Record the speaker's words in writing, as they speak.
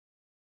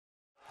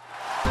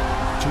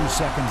2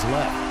 seconds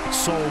left.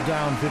 Soul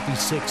down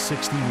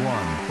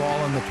 56-61. Ball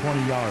on the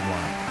 20-yard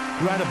line.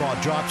 Granaball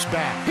drops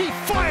back. He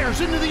fires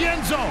into the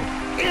end zone.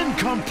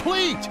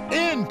 Incomplete!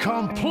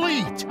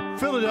 Incomplete!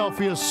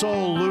 Philadelphia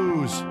Soul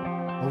lose.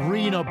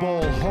 Arena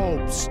Bowl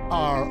hopes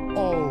are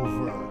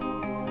over.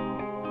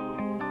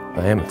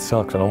 Damn, it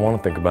sucks. I don't want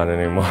to think about it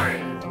anymore.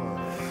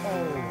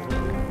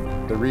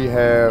 The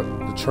rehab,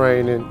 the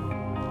training,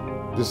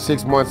 just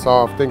 6 months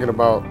off thinking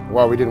about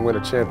why we didn't win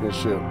a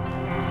championship.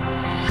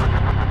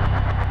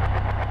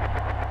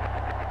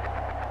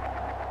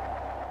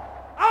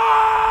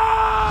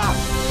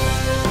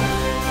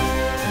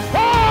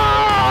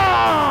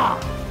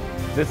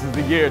 This is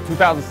the year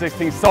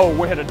 2016 Soul.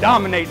 We're here to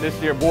dominate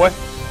this year, boy.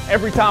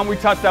 Every time we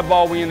touch that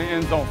ball, we in the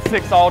end zone.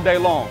 6 all day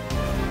long.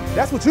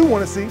 That's what you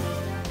want to see.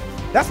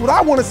 That's what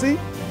I want to see.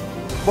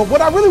 But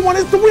what I really want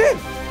is to win.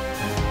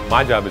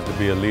 My job is to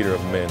be a leader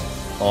of men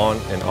on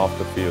and off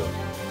the field.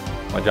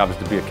 My job is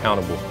to be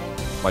accountable.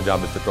 My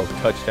job is to throw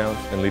touchdowns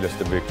and lead us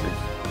to victories.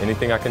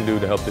 Anything I can do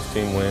to help this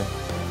team win,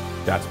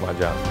 that's my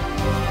job.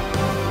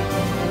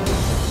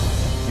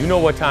 You know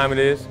what time it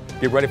is.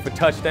 Get ready for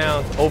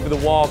touchdowns,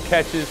 over-the-wall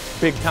catches,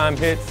 big-time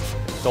hits.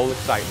 Soul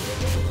excitement.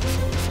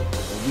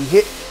 When we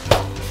hit,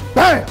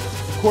 bam!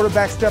 The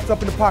quarterback steps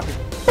up in the pocket.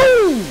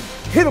 Boom!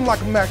 Hit him like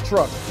a Mack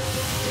truck.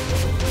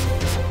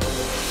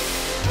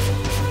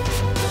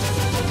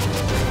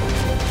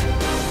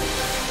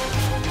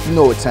 You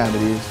know what time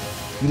it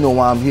is. You know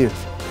why I'm here.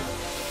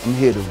 I'm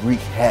here to wreak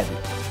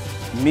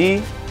havoc.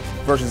 Me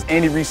versus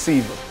any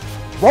receiver.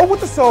 Roll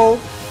with the Soul,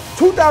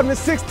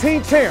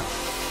 2016 champs.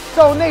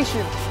 Soul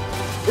Nation,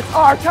 it's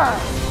our time.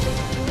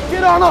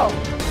 Get on up.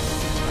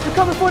 You're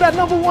coming for that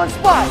 #1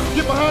 spot.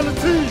 Get behind the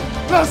team.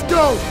 Let's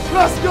go.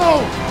 Let's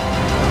go.